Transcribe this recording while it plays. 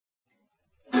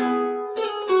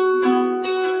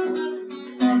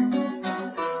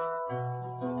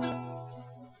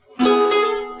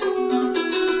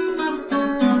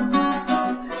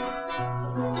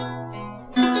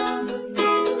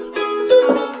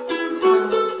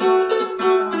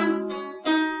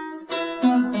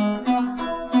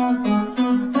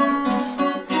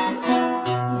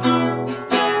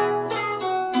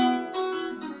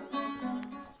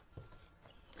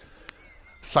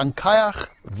Llancaiach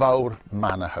Fawr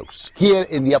Manor House, here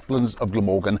in the uplands of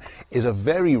Glamorgan, is a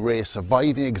very rare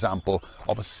surviving example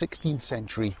of a 16th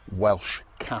century Welsh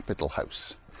Capital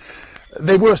House.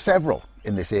 There were several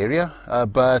in this area,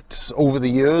 but over the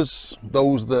years,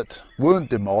 those that weren't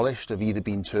demolished have either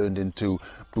been turned into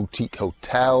boutique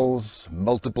hotels,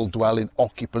 multiple dwelling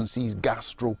occupancies,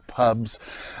 gastro pubs,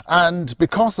 and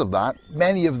because of that,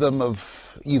 many of them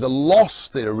have either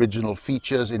lost their original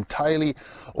features entirely,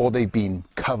 or they've been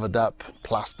covered up,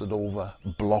 plastered over,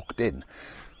 blocked in.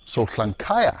 So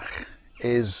Llancaiach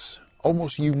is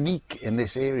almost unique in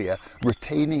this area,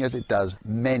 retaining as it does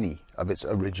many of its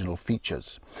original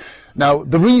features. Now,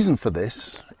 the reason for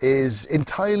this is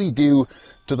entirely due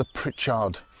to the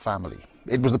Prichard family.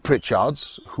 It was the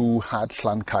Prichards who had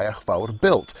Llancaiach Fawr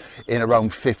built in around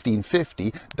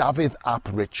 1550. Dafydd ap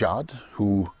Richarde,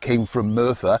 who came from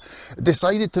Merthyr,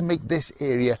 decided to make this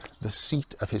area the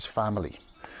seat of his family.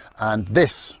 And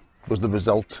this was the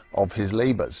result of his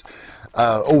labours.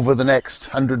 Over the next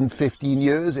 115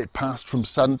 years, it passed from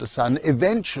son to son,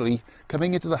 eventually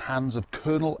coming into the hands of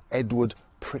Colonel Edward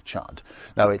Prichard.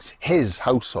 Now, it's his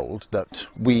household that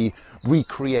we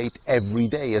recreate every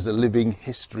day as a living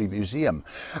history museum.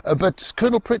 But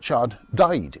Colonel Prichard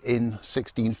died in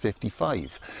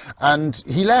 1655, and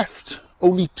he left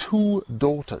only two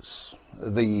daughters.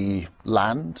 The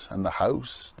land and the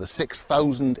house, the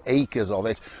 6,000 acres of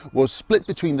it, was split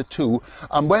between the two,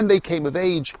 and when they came of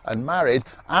age and married,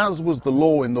 as was the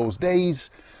law in those days,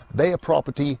 their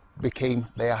property became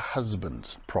their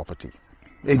husband's property.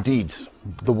 Indeed,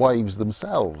 the wives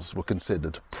themselves were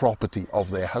considered property of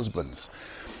their husbands.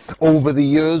 Over the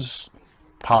years,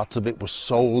 parts of it were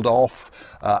sold off,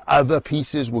 other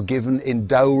pieces were given in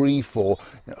dowry for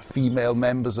female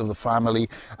members of the family,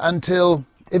 until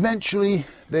eventually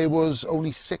there was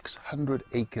only 600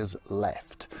 acres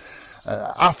left.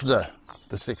 After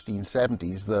the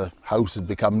 1670s, the house had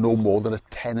become no more than a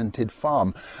tenanted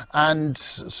farm, and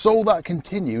so that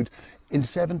continued in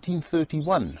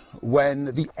 1731,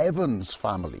 when the Evans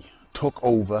family took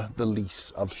over the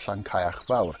lease of Llancaiach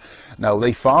Fawr. Now,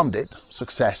 they farmed it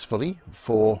successfully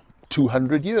for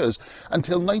 200 years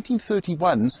until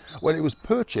 1931, when it was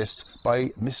purchased by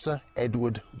Mr.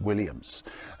 Edward Williams.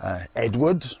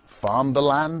 Edward farmed the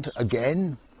land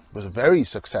again, was a very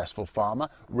successful farmer,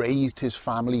 raised his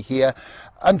family here.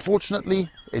 Unfortunately,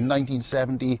 in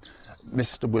 1970,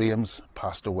 Mr. Williams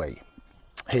passed away.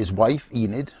 His wife,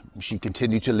 Enid, she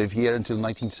continued to live here until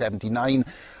 1979,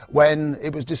 when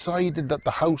it was decided that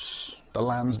the house, the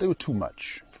lands, they were too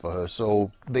much for her,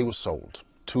 so they were sold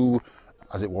to,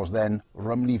 as it was then,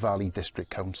 Rhymney Valley District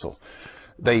Council.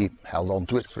 They held on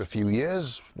to it for a few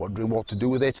years, wondering what to do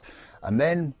with it, and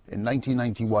then in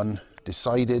 1991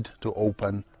 decided to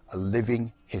open a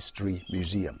living history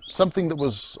museum, something that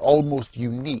was almost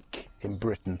unique in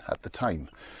Britain at the time.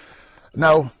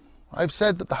 Now, I've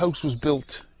said that the house was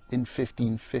built in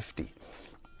 1550.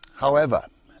 However,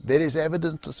 there is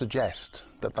evidence to suggest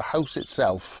that the house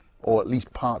itself, or at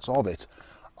least parts of it,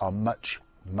 are much,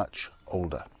 much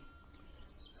older.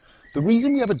 The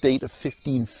reason we have a date of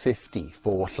 1550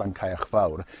 for Llancaiach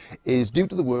Fawr is due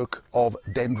to the work of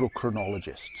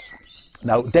dendrochronologists.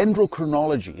 Now,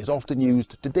 dendrochronology is often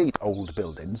used to date old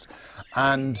buildings,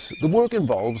 and the work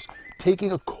involves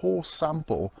taking a core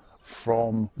sample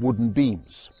from wooden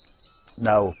beams.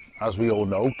 Now, as we all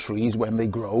know, trees, when they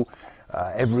grow,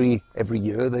 every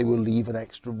year they will leave an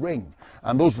extra ring,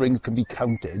 and those rings can be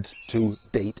counted to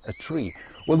date a tree.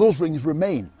 Well, those rings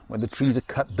remain when the trees are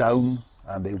cut down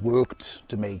and they worked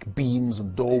to make beams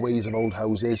and doorways of old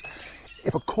houses.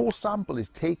 If a core sample is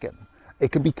taken,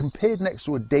 it can be compared next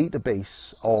to a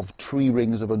database of tree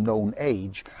rings of a known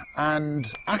age,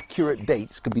 and accurate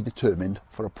dates can be determined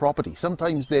for a property.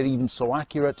 Sometimes they're even so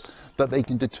accurate that they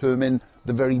can determine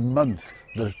the very month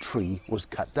that a tree was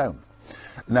cut down.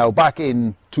 Now, back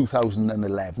in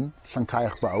 2011,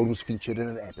 Llancaiach Fawr was featured in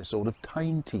an episode of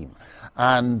Time Team,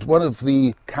 and one of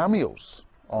the cameos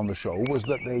on the show was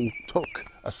that they took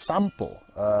a sample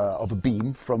of a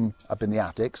beam from up in the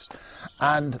attics,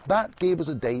 and that gave us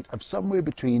a date of somewhere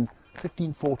between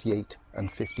 1548 and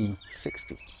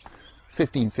 1560.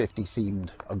 1550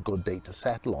 seemed a good date to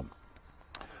settle on.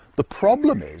 The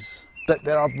problem is that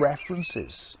there are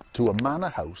references to a manor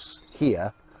house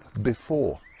here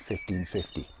before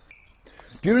 1550.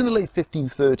 During the late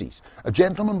 1530s, a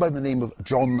gentleman by the name of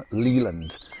John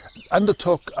Leland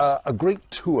undertook a great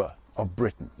tour of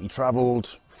Britain. He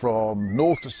travelled from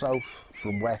north to south,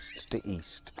 from west to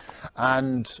east.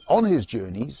 And on his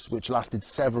journeys, which lasted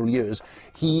several years,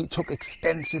 he took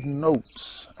extensive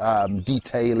notes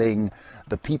detailing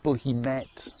the people he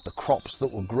met, the crops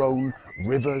that were grown,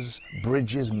 rivers,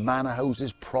 bridges, manor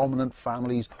houses, prominent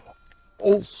families,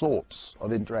 all sorts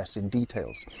of interesting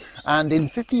details. And in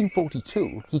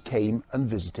 1542, he came and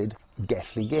visited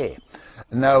Llancaiach.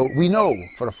 Now, we know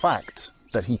for a fact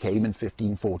that he came in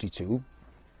 1542,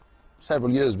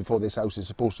 several years before this house is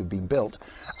supposed to have been built,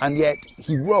 and yet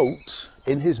he wrote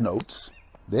in his notes,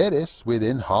 "There is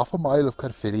within half a mile of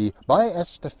Caerphilly, by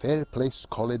est a fair place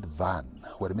called Van,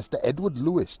 where Mr. Edward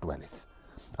Lewis dwelleth.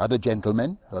 Other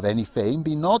gentlemen of any fame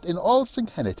be not in all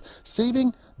Llancaiach,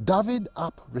 saving Dafydd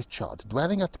ap Richarde,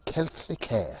 dwelling at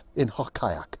Llancaiach in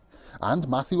Llancaiach, and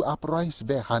Matthew ap Rice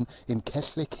Vehan in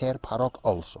Llancaiach Parroch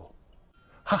also."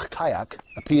 Llancaiach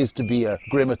appears to be a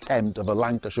grim attempt of a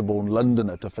Lancashire-born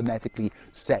Londoner to phonetically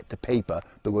set to paper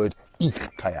the word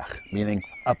Llancaiach, meaning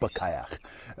upper Caiach.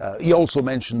 He also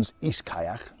mentions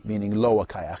Llancaiach, meaning lower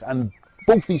Caiach, and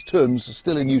both these terms are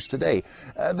still in use today.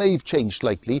 They've changed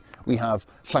slightly. We have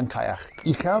Llancaiach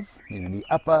Uchaf, meaning the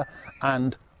upper,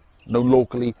 and known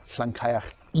locally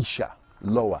Llancaiach Isha,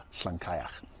 lower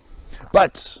Llancaiach.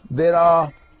 But there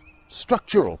are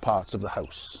structural parts of the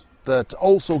house that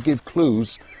also give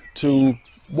clues to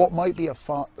what might be a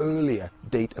far earlier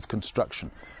date of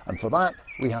construction. And for that,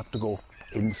 we have to go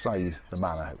inside the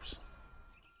manor house.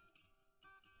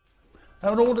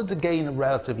 Now, in order to gain a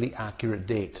relatively accurate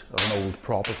date of an old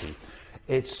property,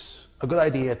 it's a good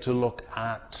idea to look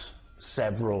at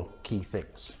several key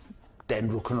things.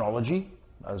 Dendrochronology,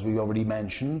 as we already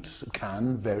mentioned,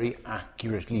 can very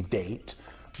accurately date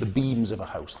the beams of a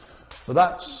house. But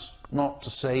that's not to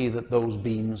say that those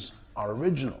beams are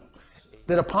original.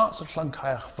 There are parts of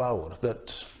Llancaiach Fawr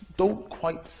that don't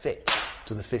quite fit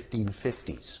to the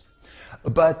 1550s.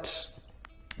 But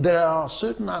there are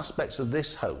certain aspects of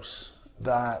this house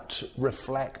that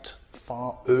reflect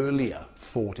far earlier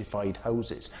fortified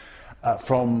houses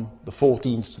from the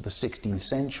 14th to the 16th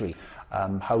century.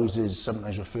 Houses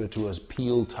sometimes referred to as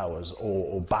peel towers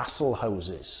or basel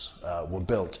houses were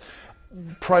built,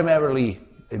 primarily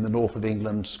in the north of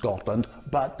England, Scotland,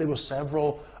 but there were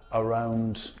several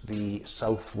around the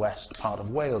southwest part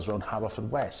of Wales, around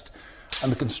Haverfordwest. And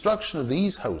the construction of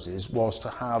these houses was to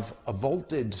have a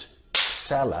vaulted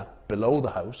cellar below the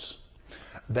house,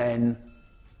 then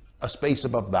a space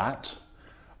above that,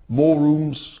 more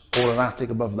rooms or an attic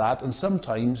above that, and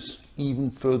sometimes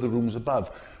even further rooms above.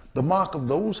 The mark of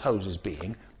those houses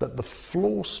being that the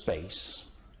floor space,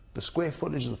 the square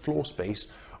footage of the floor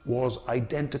space, was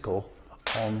identical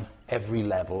on every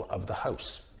level of the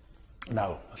house.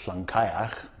 Now,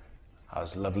 Llancaiach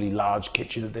has a lovely large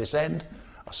kitchen at this end,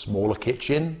 a smaller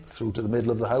kitchen through to the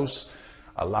middle of the house,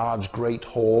 a large great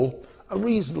hall, a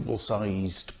reasonable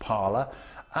sized parlour,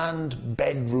 and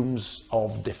bedrooms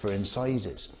of different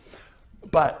sizes.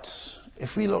 But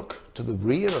if we look to the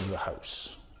rear of the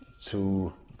house,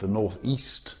 to the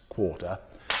northeast quarter,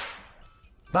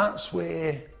 that's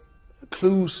where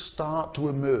clues start to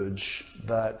emerge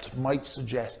that might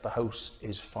suggest the house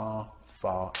is far,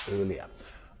 far earlier.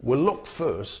 We'll look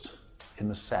first in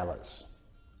the cellars.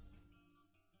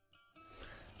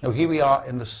 Now, here we are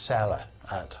in the cellar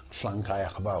at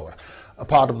Llancaiach Fawr, a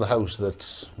part of the house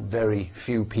that very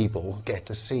few people get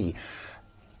to see.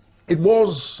 It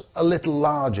was a little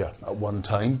larger at one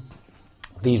time.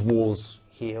 These walls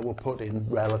here were put in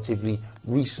relatively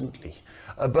recently,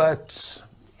 but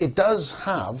it does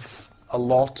have a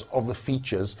lot of the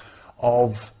features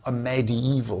of a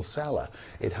medieval cellar.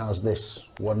 It has this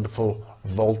wonderful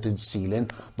vaulted ceiling.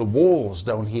 The walls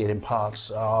down here in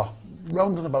parts are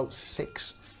round and about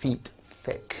 6 feet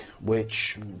thick,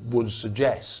 which would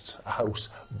suggest a house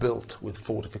built with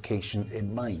fortification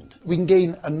in mind. We can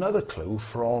gain another clue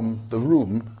from the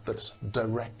room that's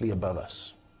directly above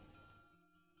us.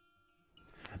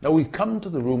 Now, we've come to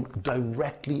the room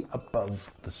directly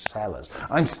above the cellars.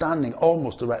 I'm standing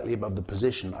almost directly above the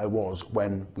position I was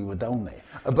when we were down there.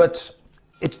 But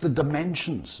it's the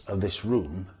dimensions of this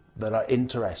room that are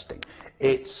interesting.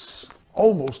 It's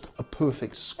almost a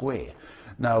perfect square.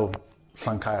 Now,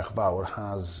 Llancaiach Fawr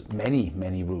has many,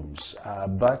 many rooms,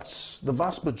 but the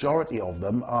vast majority of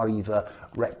them are either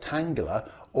rectangular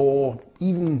or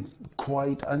even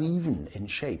quite uneven in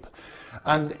shape.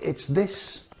 And it's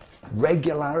this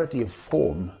regularity of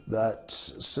form that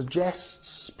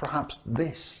suggests perhaps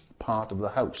this part of the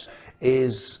house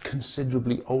is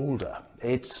considerably older.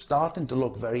 It's starting to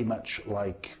look very much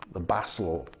like the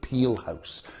basel peel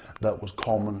house that was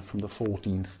common from the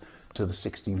 14th to the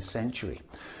 16th century.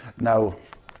 Now,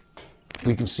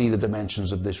 we can see the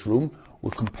dimensions of this room.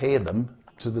 We'll compare them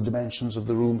to the dimensions of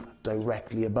the room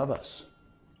directly above us.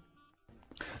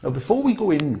 Now, before we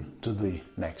go into the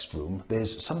next room,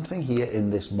 there's something here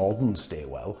in this modern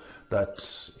stairwell that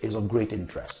is of great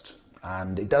interest,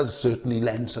 and it does certainly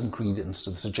lend some credence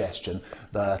to the suggestion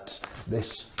that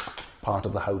this part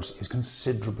of the house is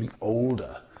considerably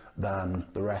older than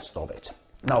the rest of it.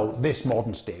 Now, this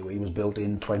modern stairway was built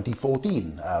in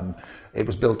 2014. It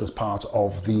was built as part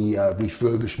of the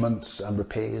refurbishments and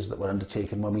repairs that were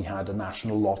undertaken when we had a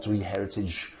National Lottery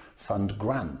Heritage Fund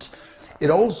grant. It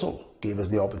also gave us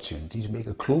the opportunity to make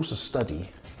a closer study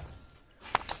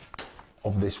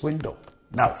of this window.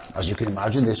 Now, as you can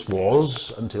imagine, this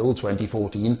was, until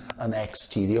 2014, an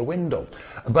exterior window.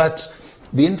 But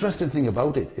the interesting thing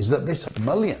about it is that this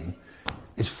mullion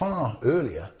is far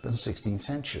earlier than 16th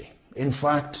century. In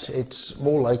fact, it's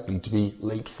more likely to be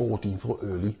late 14th or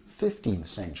early 15th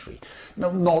century.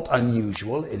 Now, not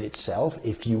unusual in itself.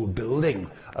 If you were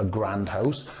building a grand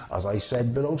house, as I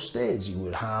said below stairs, you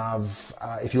would have,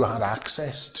 if you had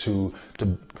access to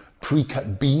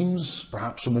pre-cut beams,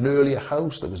 perhaps from an earlier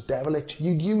house that was derelict,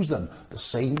 you'd use them. The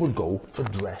same would go for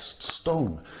dressed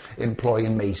stone.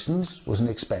 Employing masons was an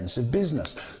expensive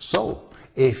business. So,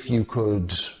 if you could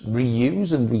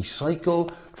reuse and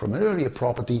recycle from an earlier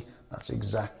property, that's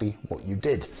exactly what you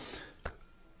did.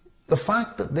 The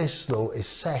fact that this, though, is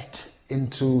set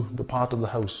into the part of the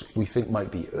house we think might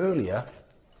be earlier,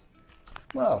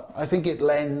 well, I think it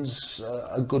lends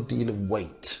a good deal of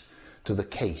weight to the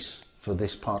case for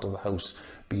this part of the house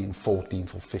being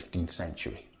 14th or 15th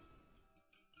century.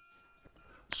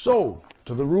 So,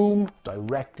 to the room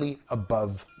directly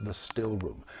above the still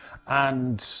room,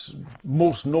 and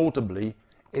most notably,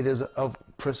 it is of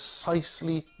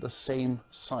precisely the same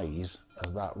size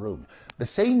as that room. The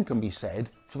same can be said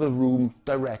for the room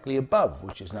directly above,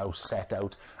 which is now set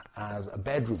out as a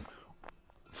bedroom.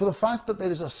 For the fact that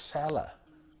there is a cellar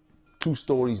 2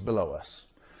 stories below us,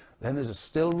 then there's a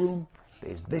still room,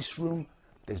 there's this room,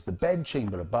 there's the bed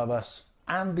chamber above us,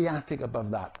 and the attic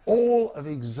above that, all of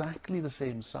exactly the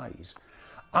same size,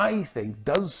 I think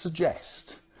does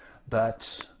suggest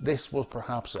that this was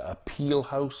perhaps a peel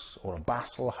house or a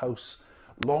basel house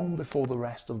long before the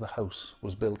rest of the house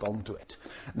was built onto it.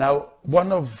 Now,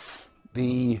 one of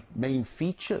the main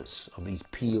features of these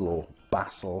peel or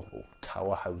basel or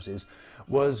tower houses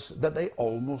was that they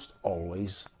almost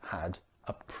always had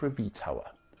a privy tower.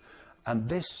 And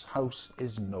this house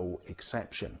is no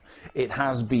exception. It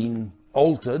has been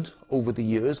altered over the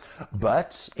years,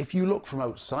 but if you look from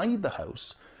outside the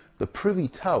house, the privy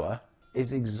tower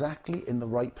is exactly in the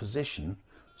right position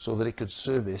so that it could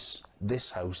service this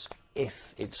house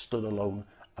if it stood alone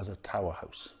as a tower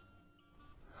house.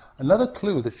 Another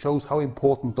clue that shows how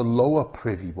important the lower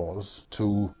privy was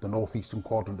to the northeastern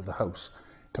quadrant of the house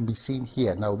can be seen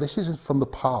here. Now, this is from the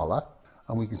parlour,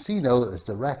 and we can see now that there's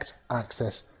direct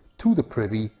access to the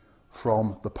privy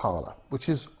from the parlour, which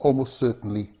is almost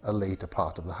certainly a later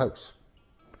part of the house.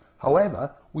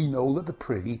 However, we know that the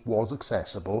privy was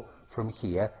accessible from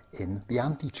here in the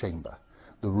antechamber,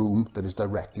 the room that is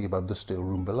directly above the still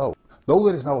room below. Though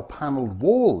there is now a panelled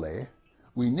wall there,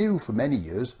 we knew for many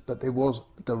years that there was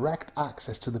direct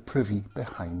access to the privy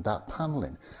behind that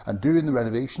panelling. And during the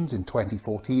renovations in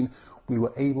 2014, we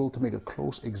were able to make a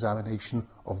close examination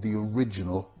of the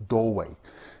original doorway.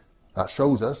 That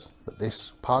shows us that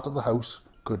this part of the house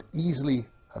could easily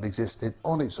have existed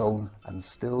on its own and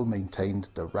still maintained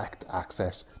direct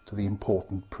access to the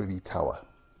important privy tower.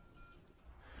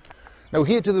 Now,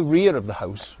 here to the rear of the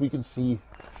house, we can see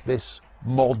this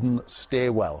modern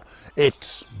stairwell.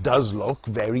 It does look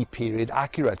very period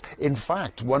accurate. In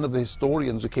fact, one of the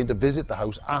historians who came to visit the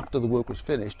house after the work was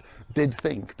finished did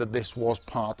think that this was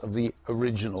part of the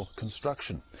original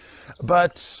construction.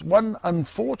 But one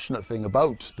unfortunate thing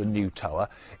about the new tower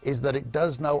is that it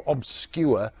does now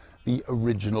obscure the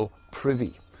original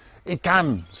privy. It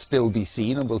can still be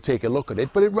seen, and we'll take a look at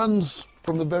it, but it runs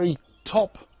from the very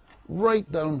top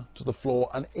right down to the floor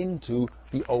and into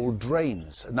the old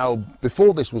drains. Now,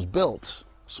 before this was built,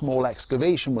 small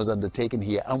excavation was undertaken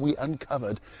here, and we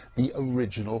uncovered the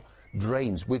original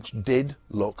drains, which did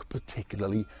look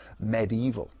particularly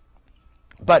medieval.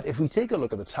 But if we take a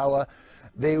look at the tower,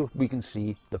 there we can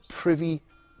see the privy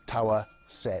tower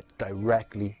set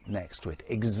directly next to it,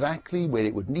 exactly where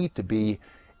it would need to be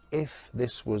if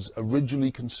this was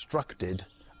originally constructed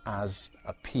as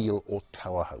a peel or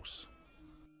tower house.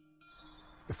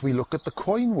 If we look at the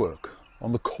coin work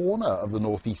on the corner of the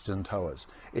northeastern towers,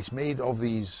 it's made of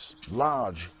these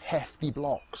large, hefty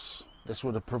blocks. This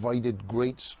would have provided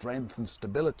great strength and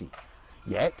stability.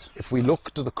 Yet, if we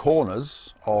look to the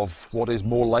corners of what is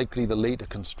more likely the later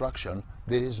construction,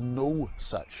 there is no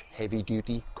such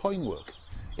heavy-duty coinwork.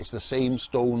 It's the same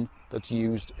stone that's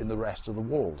used in the rest of the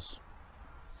walls.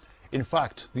 In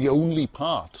fact, the only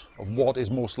part of what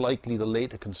is most likely the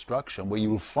later construction where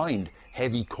you will find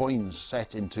heavy coins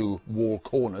set into wall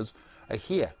corners are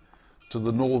here, to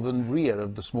the northern rear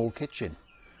of the small kitchen.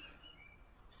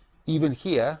 Even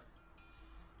here,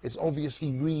 it's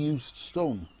obviously reused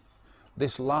stone.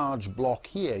 This large block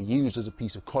here, used as a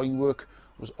piece of coinwork,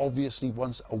 was obviously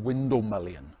once a window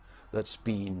mullion that's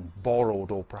been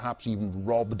borrowed or perhaps even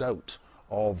robbed out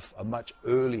of a much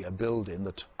earlier building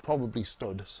that probably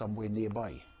stood somewhere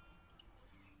nearby.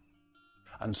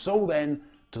 And so then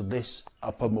to this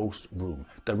uppermost room,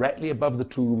 directly above the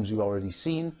two rooms you've already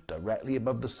seen, directly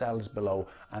above the cells below,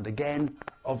 and again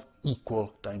of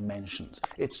equal dimensions.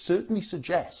 It certainly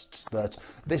suggests that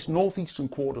this northeastern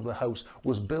quarter of the house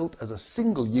was built as a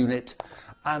single unit,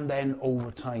 and then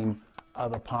over time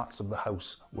other parts of the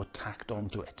house were tacked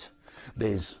onto it.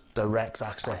 There's direct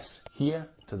access here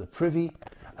to the privy,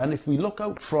 and if we look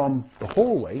out from the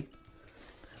hallway,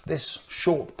 this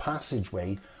short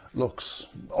passageway looks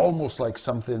almost like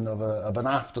something of an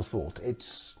afterthought.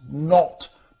 It's not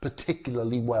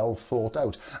particularly well thought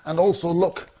out. And also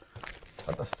look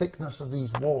at the thickness of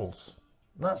these walls.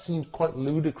 That seems quite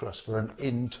ludicrous for an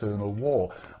internal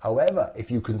wall. However, if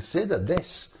you consider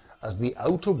this as the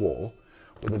outer wall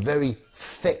with a very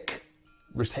thick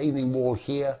retaining wall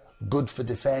here, good for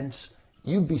defence,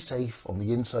 you'd be safe on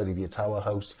the inside of your tower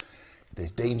house. If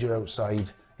there's danger outside,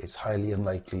 it's highly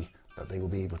unlikely that they will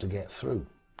be able to get through.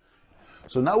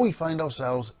 So now we find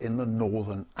ourselves in the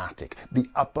northern attic, the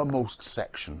uppermost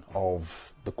section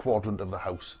of the quadrant of the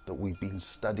house that we've been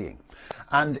studying.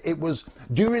 And it was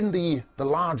during the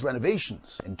large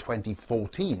renovations in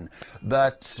 2014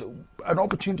 that an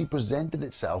opportunity presented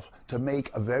itself to make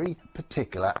a very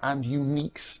particular and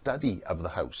unique study of the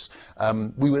house.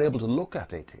 We were able to look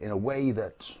at it in a way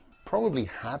that probably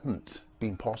hadn't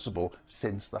been possible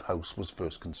since the house was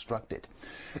first constructed.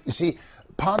 You see,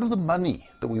 part of the money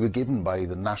that we were given by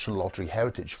the National Lottery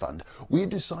Heritage Fund, we had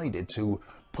decided to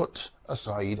put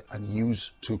aside and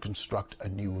use to construct a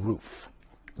new roof.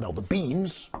 Now the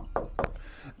beams,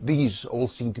 these all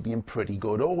seem to be in pretty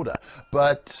good order,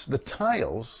 but the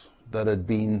tiles that had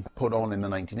been put on in the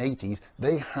 1980s,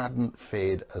 they hadn't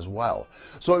fared as well.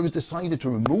 So it was decided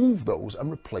to remove those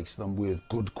and replace them with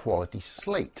good quality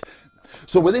slate.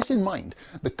 So with this in mind,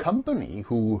 the company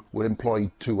who were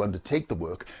employed to undertake the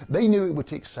work, they knew it would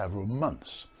take several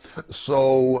months.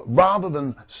 So rather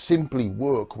than simply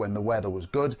work when the weather was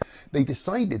good, they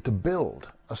decided to build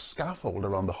a scaffold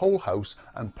around the whole house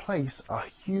and place a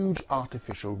huge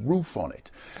artificial roof on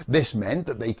it. This meant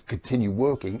that they could continue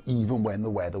working even when the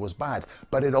weather was bad,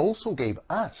 but it also gave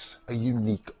us a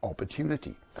unique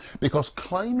opportunity, because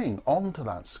climbing onto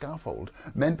that scaffold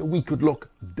meant that we could look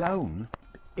down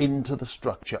into the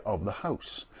structure of the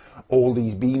house. All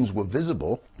these beams were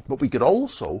visible, but we could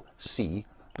also see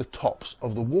the tops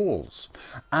of the walls.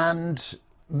 And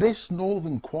this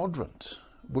northern quadrant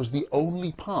was the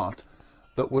only part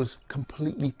that was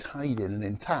completely tied in and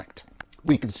intact.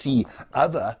 We could see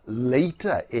other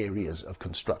later areas of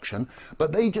construction,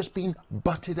 but they just been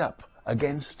butted up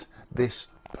against this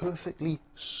perfectly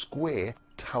square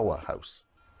tower house.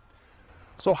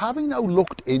 So having now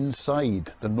looked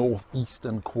inside the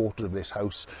northeastern quarter of this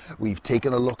house, we've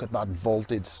taken a look at that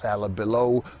vaulted cellar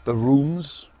below, the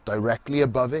rooms directly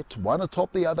above it, one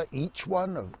atop the other, each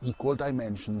one of equal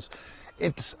dimensions.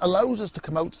 It allows us to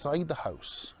come outside the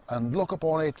house and look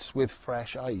upon it with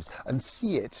fresh eyes and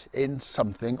see it in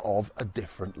something of a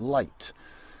different light.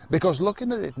 Because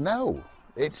looking at it now,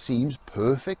 it seems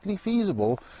perfectly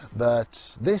feasible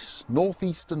that this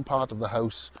northeastern part of the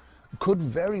house could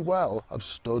very well have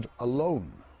stood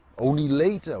alone. Only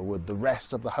later would the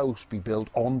rest of the house be built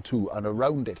onto and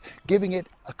around it, giving it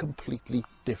a completely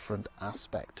different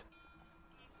aspect.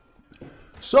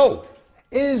 So,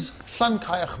 is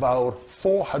Llancaiach Fawr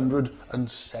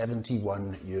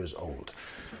 471 years old?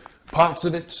 Parts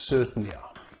of it certainly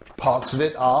are. Parts of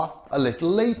it are a little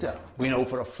later. We know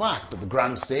for a fact that the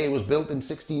grand stair was built in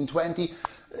 1620,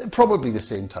 probably the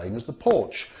same time as the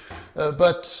porch.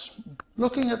 But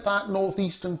looking at that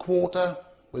northeastern quarter,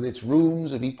 with its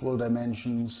rooms of equal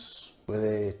dimensions, with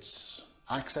its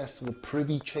access to the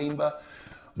privy chamber,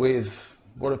 with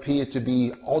what appear to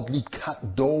be oddly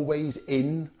cut doorways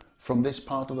in from this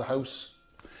part of the house,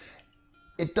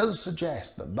 it does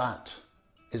suggest that that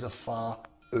is a far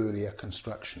earlier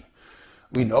construction.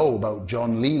 We know about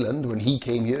John Leland when he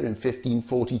came here in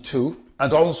 1542,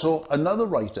 and also another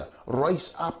writer,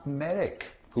 Rhys ap Merrick,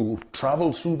 who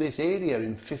travelled through this area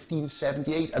in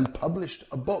 1578 and published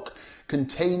a book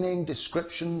containing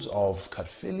descriptions of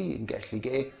Caerphilly and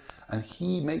Llancaiach, and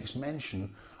he makes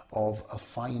mention of a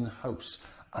fine house.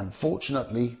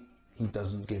 Unfortunately, he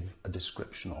doesn't give a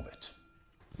description of it.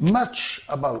 Much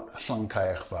about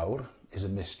Llancaiach Fawr is a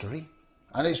mystery,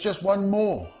 and it's just one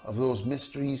more of those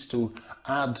mysteries to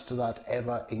add to that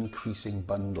ever-increasing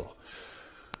bundle.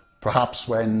 Perhaps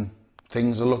when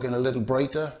things are looking a little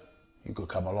brighter, you could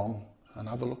come along and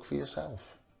have a look for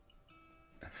yourself.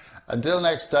 Until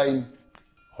next time,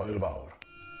 Hwyl fawr.